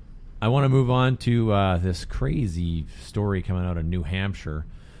 I want to move on to this crazy story coming out of New Hampshire.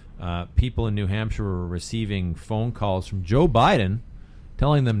 People in New Hampshire were receiving phone calls from Joe Biden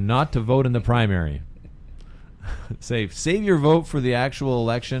telling them not to vote in the primary. Save your vote for the actual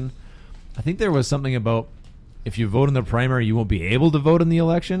election. I think there was something about if you vote in the primary, you won't be able to vote in the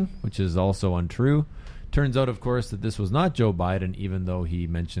election, which is also untrue. Turns out, of course, that this was not Joe Biden, even though he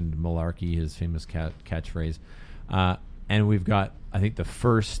mentioned malarkey, his famous catchphrase. And we've got, I think, the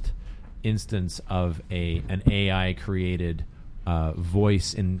first instance of an AI-created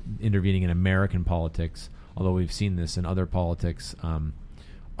voice intervening in American politics, although we've seen this in other politics.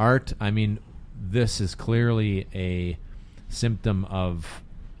 Art, I mean, this is clearly a symptom of,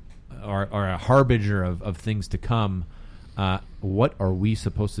 or a harbinger of things to come. What are we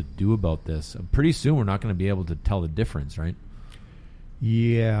supposed to do about this? Pretty soon we're not going to be able to tell the difference, right?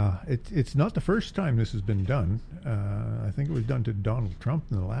 Yeah, it's not the first time this has been done. I think it was done to Donald Trump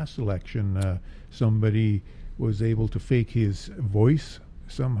in the last election. Somebody was able to fake his voice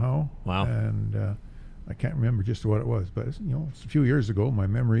somehow. Wow. And I can't remember just what it was, but it's a few years ago. My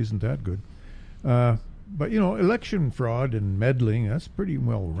memory isn't that good. But election fraud and meddling, that's pretty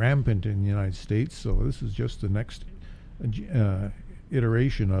well rampant in the United States. So this is just the next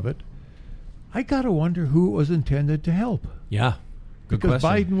iteration of it. I got to wonder who it was intended to help. Yeah. Good because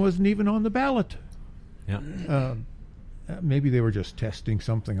question. Biden wasn't even on the ballot. Yeah. Maybe they were just testing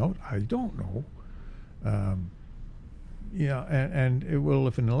something out. I don't know. And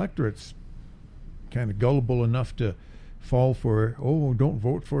if an electorate's kind of gullible enough to fall for, don't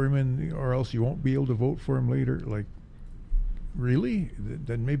vote for him, or else you won't be able to vote for him later. Like, really?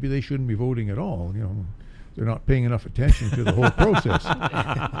 Then maybe they shouldn't be voting at all. They're not paying enough attention to the whole process.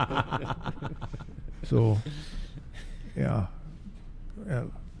 So, yeah,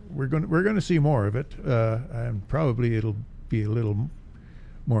 we're going to see more of it, and probably it'll be a little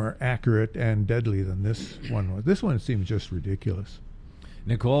more accurate and deadly than this one was. This one seems just ridiculous.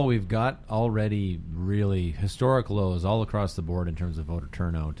 Nicole, we've got already really historic lows all across the board in terms of voter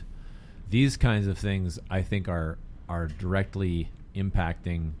turnout. These kinds of things, I think, are directly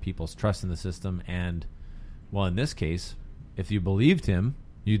impacting people's trust in the system. And, well, in this case, if you believed him,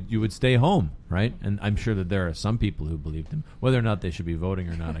 you would stay home, right? And I'm sure that there are some people who believed him, whether or not they should be voting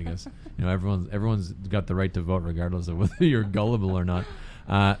or not. I guess everyone's got the right to vote regardless of whether you're gullible or not.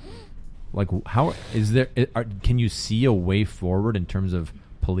 How is there? Can you see a way forward in terms of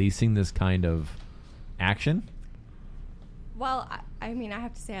policing this kind of action? Well, I mean, I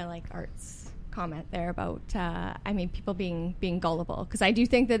have to say I like Art's comment there about people being gullible, because I do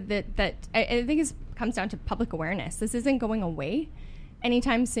think that I think it comes down to public awareness. This isn't going away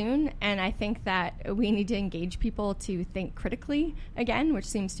anytime soon, and I think that we need to engage people to think critically again, which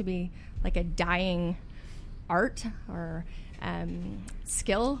seems to be like a dying art or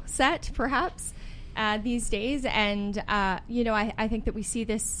skill set, perhaps, these days. And, I think that we see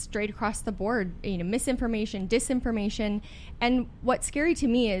this straight across the board, misinformation, disinformation. And what's scary to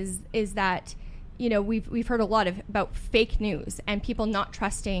me is that, we've heard a lot about fake news and people not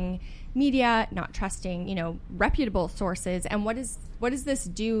trusting media, not trusting, reputable sources. And what does this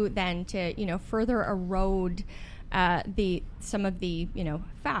do then to, further erode some of the,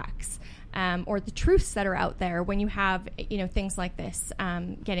 facts or the truths that are out there when you have, things like this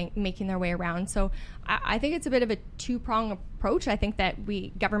making their way around. So I think it's a bit of a two-pronged approach. I think that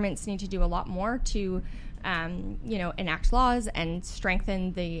governments need to do a lot more to enact laws and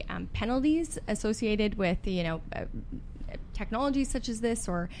strengthen the penalties associated with technologies such as this,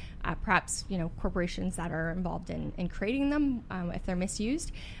 or perhaps corporations that are involved in creating them if they're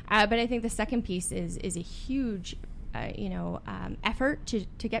misused. But I think the second piece is a huge effort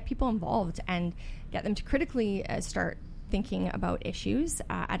to get people involved and get them to critically start thinking about issues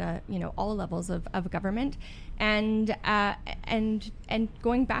at all levels of government, and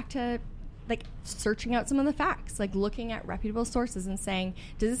going back to searching out some of the facts, looking at reputable sources and saying,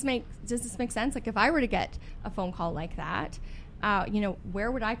 does this make sense? If I were to get a phone call like that,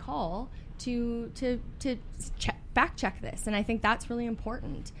 where would I call to fact check this? And I think that's really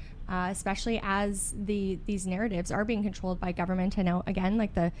important, especially as these narratives are being controlled by government. I know, again,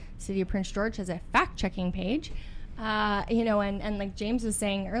 the City of Prince George has a fact checking page, and like James was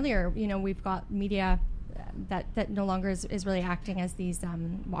saying earlier, we've got media that no longer is really acting as these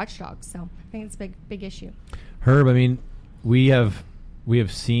watchdogs. So I think it's a big issue. Herb, I mean, we have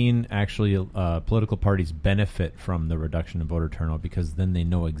seen actually political parties benefit from the reduction in voter turnout because then they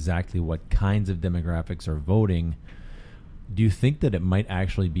know exactly what kinds of demographics are voting. Do you think that it might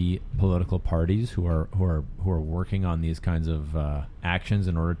actually be political parties who are working on these kinds of actions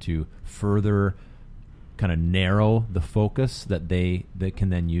in order to further kind of narrow the focus that they can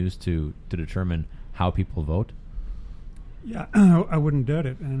then use to determine how people vote? Yeah, I wouldn't doubt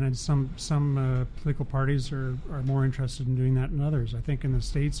it. And then some political parties are more interested in doing that than others. I think in the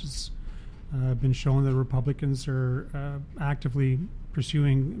States it's been shown that Republicans are actively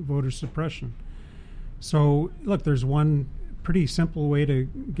pursuing voter suppression. So, look, there's one pretty simple way to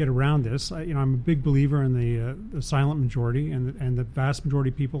get around this. I'm a big believer in the silent majority, and the vast majority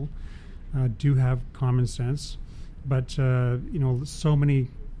of people do have common sense. But, so many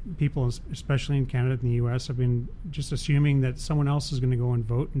people, especially in Canada and the U.S., have been just assuming that someone else is going to go and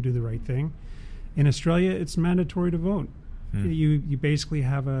vote and do the right thing. In Australia, it's mandatory to vote. You basically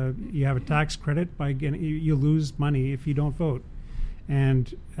have a tax credit by getting, you lose money if you don't vote,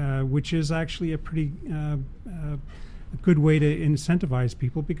 and which is actually a pretty good way to incentivize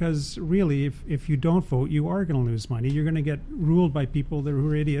people, because really, if you don't vote, you are going to lose money. You're going to get ruled by people that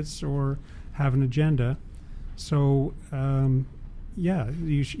are idiots or have an agenda. So.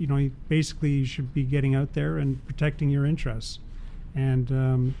 You should be getting out there and protecting your interests,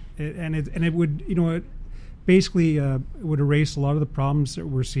 and it would basically would erase a lot of the problems that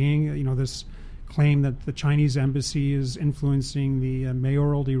we're seeing. This claim that the Chinese embassy is influencing the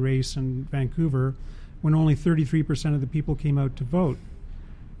mayoralty race in Vancouver, when only 33% of the people came out to vote.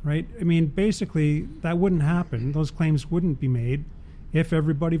 Right? I mean, basically that wouldn't happen. Those claims wouldn't be made if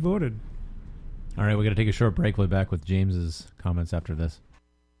everybody voted. All right, we're going to take a short break. We'll be back with James's comments after this.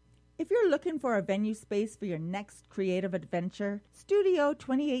 If you're looking for a venue space for your next creative adventure, Studio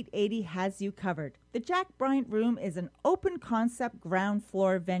 2880 has you covered. The Jack Bryant Room is an open concept ground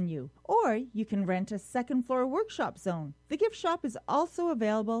floor venue, or you can rent a second floor workshop zone. The gift shop is also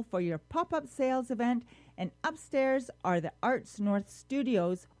available for your pop-up sales event, and upstairs are the Arts North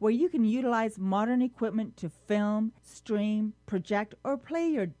Studios, where you can utilize modern equipment to film, stream, project, or play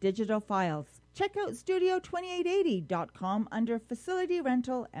your digital files. Check out studio2880.com under facility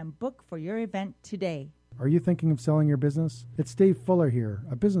rental and book for your event today. Are you thinking of selling your business? It's Dave Fuller here,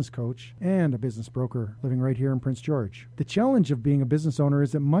 a business coach and a business broker living right here in Prince George. The challenge of being a business owner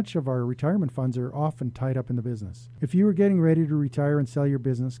is that much of our retirement funds are often tied up in the business. If you are getting ready to retire and sell your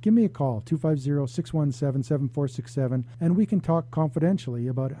business, give me a call, 250-617-7467, and we can talk confidentially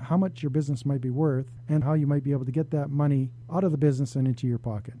about how much your business might be worth and how you might be able to get that money out of the business and into your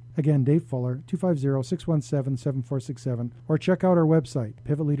pocket. Again, Dave Fuller, 250-617-7467, or check out our website,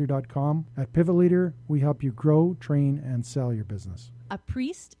 pivotleader.com. At Pivot Leader, we help you grow, train, and sell your business. A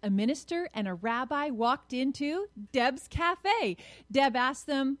priest, a minister, and a rabbi walked into Deb's Cafe. Deb asked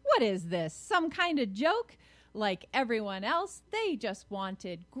them, "What is this? Some kind of joke?" Like everyone else, they just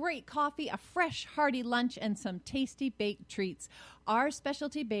wanted great coffee, a fresh, hearty lunch, and some tasty baked treats. Our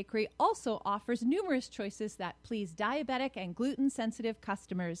specialty bakery also offers numerous choices that please diabetic and gluten-sensitive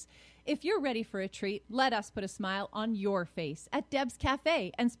customers. If you're ready for a treat, let us put a smile on your face at Deb's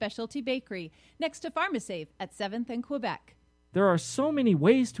Cafe and Specialty Bakery, next to PharmaSave at 7th and Quebec. There are so many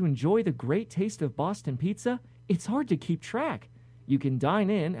ways to enjoy the great taste of Boston pizza, it's hard to keep track. You can dine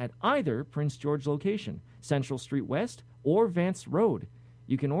in at either Prince George location, Central Street West or Vance Road.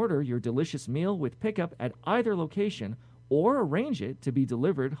 You can order your delicious meal with pickup at either location or arrange it to be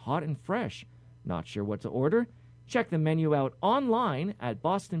delivered hot and fresh. Not sure what to order? Check the menu out online at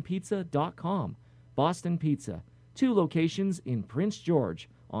bostonpizza.com. Boston Pizza, 2 locations in Prince George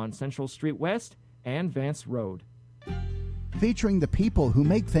on Central Street West and Vance Road. Featuring the people who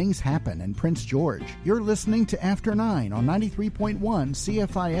make things happen in Prince George. You're listening to After 9 on 93.1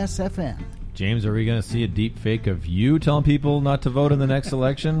 CFIS FM. James, are we going to see a deep fake of you telling people not to vote in the next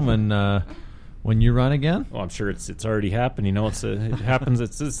election when you run again? Well, I'm sure it's already happened. You know, it happens.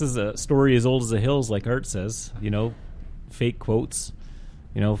 This is a story as old as the hills, like Art says. You know, fake quotes.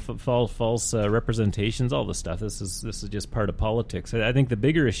 You know, false representations, all this stuff. This is just part of politics. I think the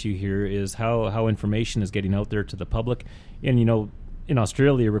bigger issue here is how information is getting out there to the public. And, you know, in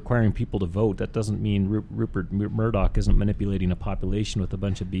Australia, requiring people to vote, that doesn't mean Rupert Murdoch isn't manipulating a population with a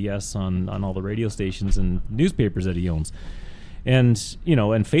bunch of BS on all the radio stations and newspapers that he owns. And, you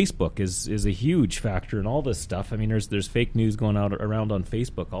know, and Facebook is a huge factor in all this stuff. I mean, there's fake news going around on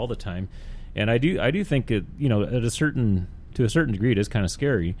Facebook all the time. And I do think it, you know, to a certain degree, it is kind of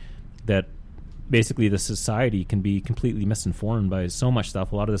scary that basically the society can be completely misinformed by so much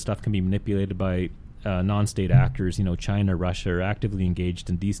stuff. A lot of this stuff can be manipulated by non-state actors. You know, China, Russia are actively engaged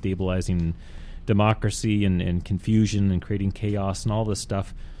in destabilizing democracy and confusion and creating chaos and all this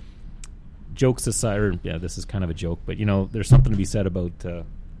stuff. Jokes aside, this is kind of a joke, but, you know, there's something to be said about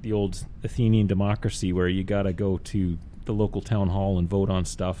the old Athenian democracy where you got to go to the local town hall and vote on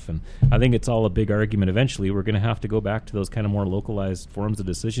stuff. And I think it's all a big argument. Eventually we're going to have to go back to those kind of more localized forms of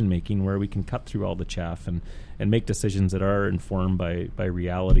decision making where we can cut through all the chaff and make decisions that are informed by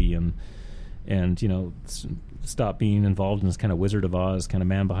reality and you know, stop being involved in this kind of Wizard of Oz kind of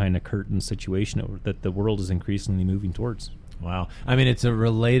man behind a curtain situation that the world is increasingly moving towards. Wow. I mean, it's a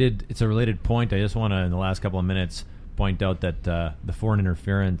related point. I just want to, in the last couple of minutes, point out that the foreign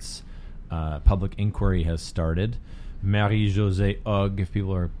interference public inquiry has started. Marie-Josée Hogg, if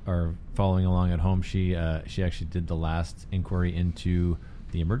people are following along at home, she actually did the last inquiry into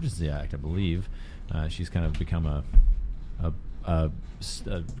the Emergency Act, I believe. She's kind of become a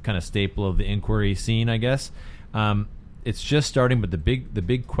kind of staple of the inquiry scene, I guess. It's just starting, but the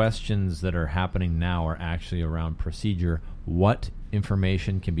big questions that are happening now are actually around procedure. What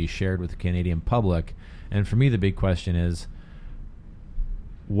information can be shared with the Canadian public? And for me, the big question is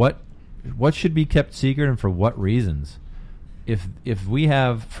what should be kept secret and for what reasons? If we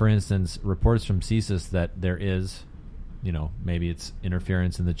have, for instance, reports from CSIS that there is, you know, maybe it's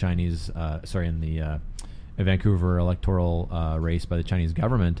interference in the Vancouver electoral race by the Chinese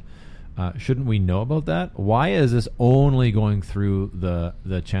government, shouldn't we know about that? Why is this only going through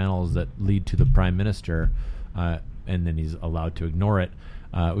the channels that lead to the Prime Minister, and then he's allowed to ignore it?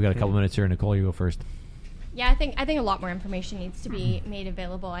 We got a couple minutes here. Nicole, you go first. Yeah, I think a lot more information needs to be made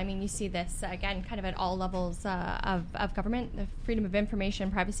available. I mean, you see this, again, kind of at all levels of government. The Freedom of Information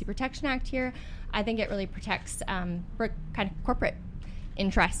and Privacy Protection Act here, I think it really protects kind of corporate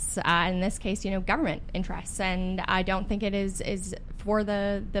interests, in this case, you know, government interests. And I don't think it is for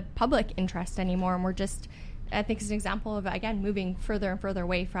the public interest anymore. And we're just, I think it's an example of, again, moving further and further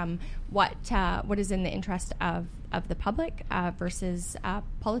away from what is in the interest of the public versus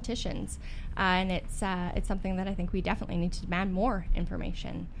politicians. And it's something that I think we definitely need to demand more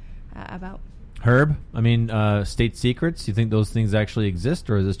information about. Herb, I mean, state secrets, you think those things actually exist,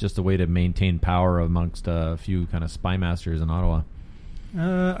 or is this just a way to maintain power amongst a few kind of spy masters in Ottawa?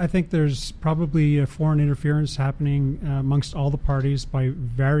 I think there's probably foreign interference happening amongst all the parties by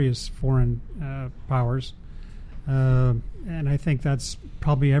various foreign powers. And I think that's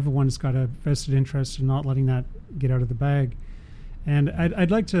probably everyone's got a vested interest in not letting that get out of the bag. And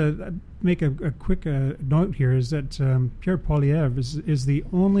I'd like to make a quick note here is that Pierre Poilievre is the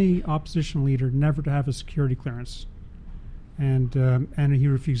only opposition leader never to have a security clearance, and he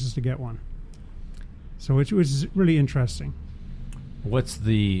refuses to get one. So it was really interesting. What's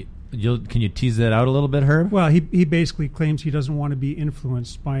the? Can you tease that out a little bit, Herb? Well, he basically claims he doesn't want to be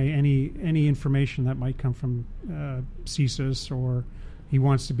influenced by any information that might come from CSIS, or he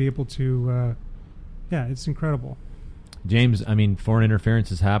wants to be able to. It's incredible. James, I mean, foreign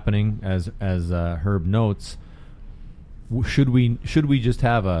interference is happening, as Herb notes. Should we just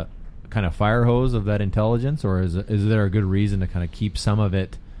have a kind of fire hose of that intelligence, or is there a good reason to kind of keep some of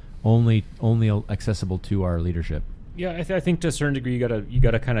it only accessible to our leadership? Yeah, I think to a certain degree you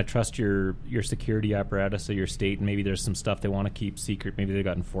gotta kind of trust your security apparatus of your state, and maybe there's some stuff they want to keep secret. Maybe they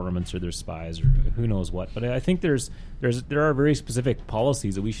got informants or there's spies or who knows what. But I think there are very specific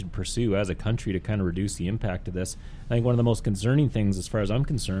policies that we should pursue as a country to kind of reduce the impact of this. I think one of the most concerning things, as far as I'm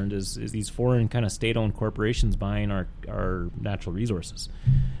concerned, is these foreign kind of state-owned corporations buying our natural resources.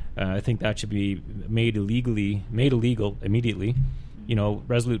 I think that should be made illegal immediately. You know,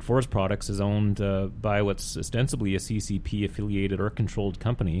 Resolute Forest Products is owned by what's ostensibly a CCP-affiliated or controlled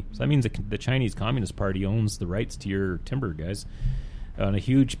company. So that means the Chinese Communist Party owns the rights to your timber, guys, and a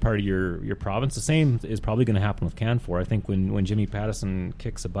huge part of your province. The same is probably going to happen with Canfor. I think when Jimmy Pattison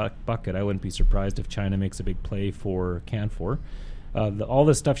kicks a bucket, I wouldn't be surprised if China makes a big play for Canfor. All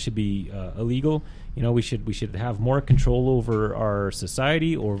this stuff should be illegal. You know, we should have more control over our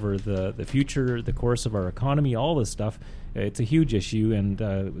society, over the future, the course of our economy, all this stuff. It's a huge issue, and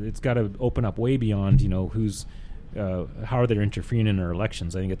it's got to open up way beyond, you know, how they're interfering in our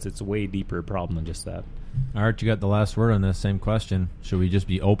elections. I think it's a way deeper problem than just that. Art, you got the last word on this same question. Should we just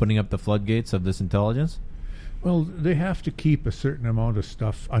be opening up the floodgates of this intelligence? Well, they have to keep a certain amount of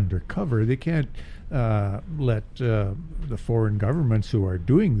stuff undercover. They can't let the foreign governments who are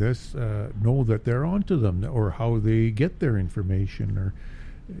doing this know that they're onto them, or how they get their information, or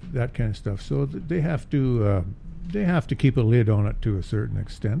that kind of stuff. So they have to keep a lid on it to a certain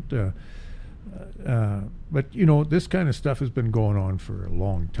extent. But, you know, this kind of stuff has been going on for a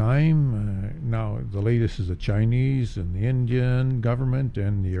long time. Now the latest is the Chinese and the Indian government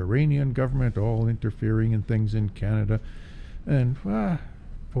and the Iranian government all interfering in things in Canada. And,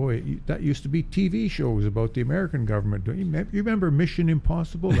 boy, that used to be TV shows about the American government. You remember Mission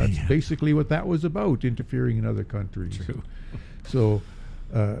Impossible? That's basically what that was about, interfering in other countries. True. So...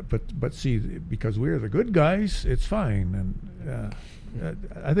 But see, because we're the good guys, it's fine, and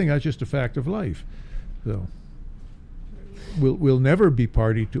I think that's just a fact of life. So we'll never be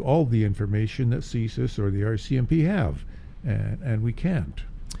party to all the information that CSIS or the RCMP have, and we can't.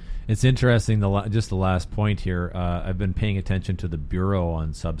 It's interesting. Just the last point here. I've been paying attention to the Bureau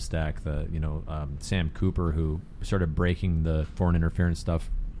on Substack. Sam Cooper, who started breaking the foreign interference stuff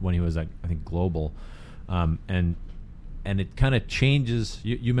when he was I think Global, and it kind of changes.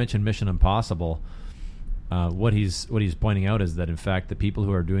 You mentioned Mission Impossible. What he's pointing out is that, in fact, the people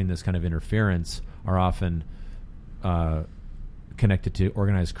who are doing this kind of interference are often connected to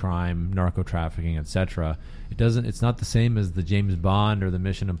organized crime, narco trafficking, etc. It's not the same as the James Bond or the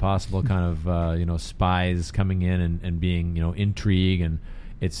Mission Impossible kind of spies coming in and being intrigue, and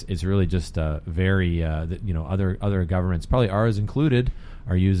it's really just very other governments, probably ours included,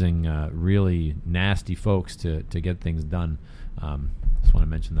 are using really nasty folks to get things done. Just want to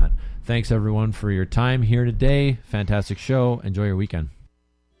mention that. Thanks, everyone, for your time here today. Fantastic show. Enjoy your weekend.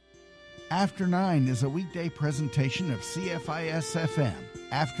 After 9 is a weekday presentation of CFIS-FM.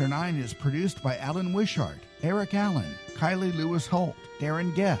 After 9 is produced by Alan Wishart, Eric Allen, Kylie Lewis-Holt,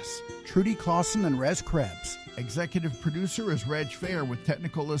 Darren Guess, Trudy Clausen, and Rez Krebs. Executive producer is Reg Fair with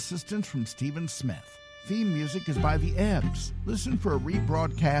technical assistance from Stephen Smith. Theme music is by The Ebbs. Listen for a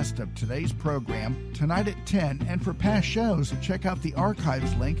rebroadcast of today's program tonight at 10, and for past shows, check out the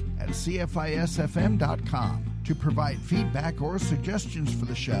archives link at CFISFM.com. To provide feedback or suggestions for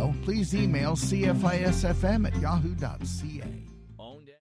the show, please email CFISFM@yahoo.ca.